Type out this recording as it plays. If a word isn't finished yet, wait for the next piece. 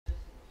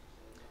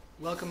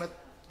Welcome at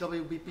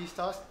WBP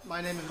Stars.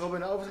 My name is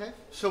Robin Overdreef,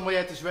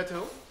 Sommelier De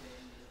Zwethheul.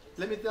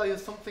 Let me tell you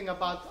something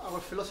about our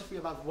philosophy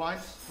about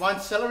wines, wine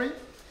cellar,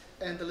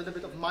 and a little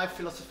bit of my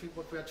philosophy,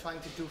 what we are trying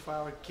to do for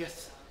our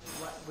guests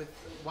with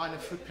wine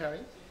and food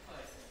pairing.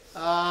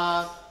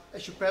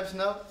 As you perhaps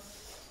know,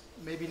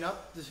 maybe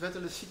not, De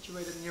Zwethheul is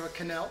situated near a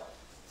canal,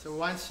 so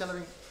wine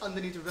cellaring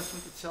underneath the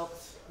restaurant itself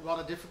is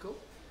rather difficult.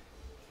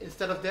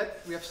 Instead of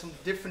that, we have some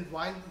different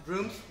wine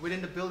rooms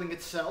within the building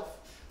itself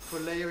for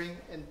layering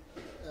and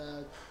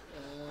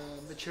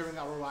maturing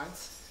our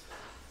wines.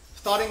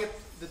 Starting at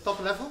the top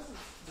level,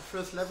 the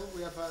first level,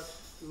 we have a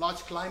large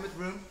climate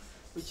room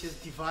which is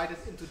divided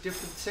into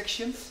different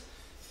sections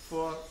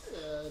for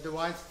the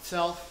wines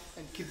itself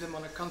and keep them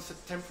on a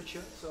constant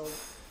temperature. So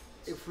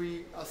if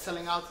we are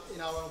selling out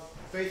in our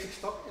basic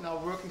stock, in our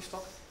working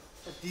stock,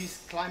 at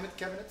these climate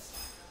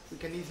cabinets, we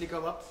can easily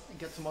go up and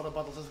get some other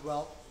bottles as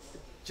well, at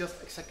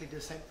just exactly the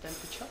same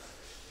temperature.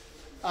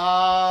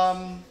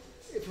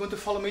 If you want to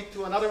follow me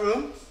to another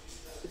room,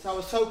 it's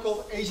our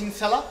so-called aging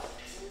cellar.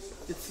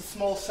 It's a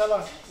small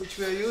cellar which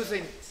we are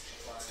using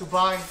to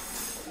buy,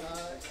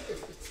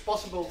 if it's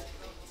possible,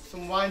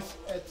 some wines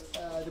at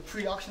the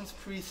pre-auctions,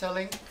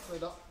 pre-selling for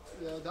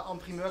the en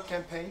primeur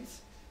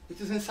campaigns,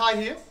 which is inside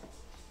here.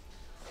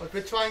 What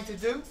we're trying to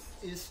do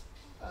is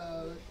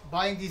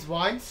buying these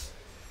wines,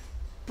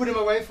 put them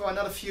away for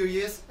another few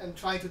years and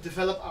trying to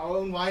develop our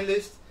own wine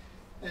list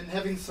and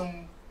having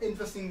some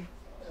interesting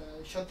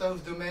chateaux,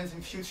 domains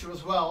in future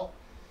as well.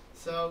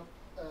 So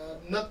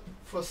not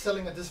for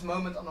selling at this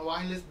moment on a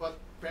wine list, but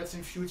perhaps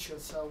in future.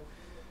 So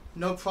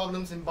no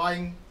problems in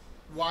buying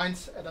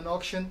wines at an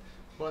auction,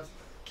 but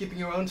keeping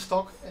your own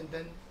stock and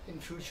then in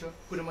future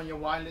put them on your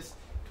wine list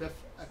to have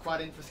a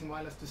quite interesting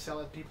wine list to sell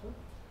at people.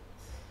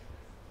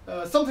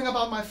 Something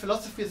about my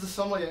philosophy as a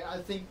sommelier, I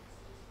think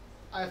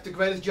I have the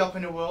greatest job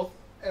in the world,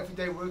 every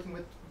day working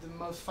with the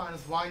most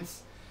finest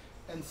wines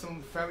and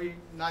some very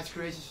nice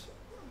creations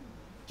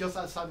just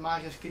outside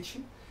Mario's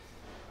kitchen.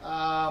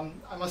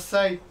 I must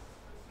say,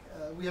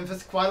 we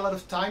invest quite a lot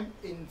of time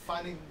in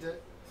finding the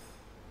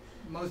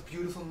most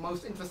beautiful,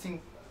 most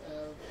interesting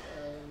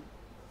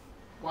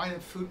wine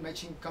and food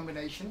matching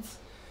combinations.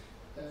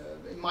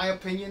 In my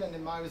opinion, and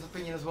in Mario's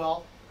opinion as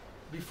well,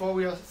 before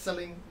we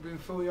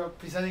are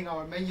presenting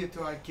our menu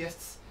to our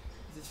guests,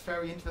 it's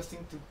very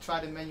interesting to try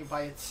the menu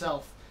by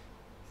itself.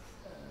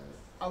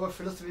 Our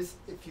philosophy is,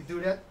 if you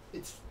do that,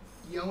 it's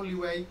the only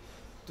way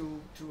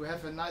to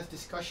have a nice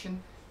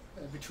discussion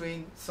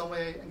between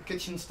sommelier and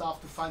kitchen staff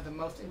to find the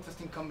most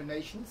interesting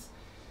combinations.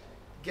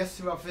 Guests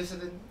who are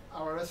visiting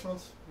our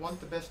restaurants want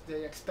the best,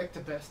 they expect the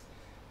best.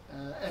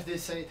 As they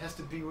say, it has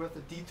to be worth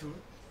a detour.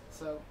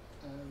 So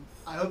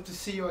I hope to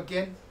see you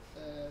again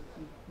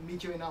and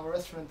meet you in our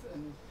restaurant,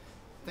 and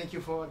thank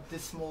you for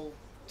this small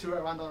tour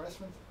around our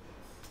restaurant.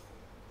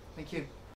 Thank you.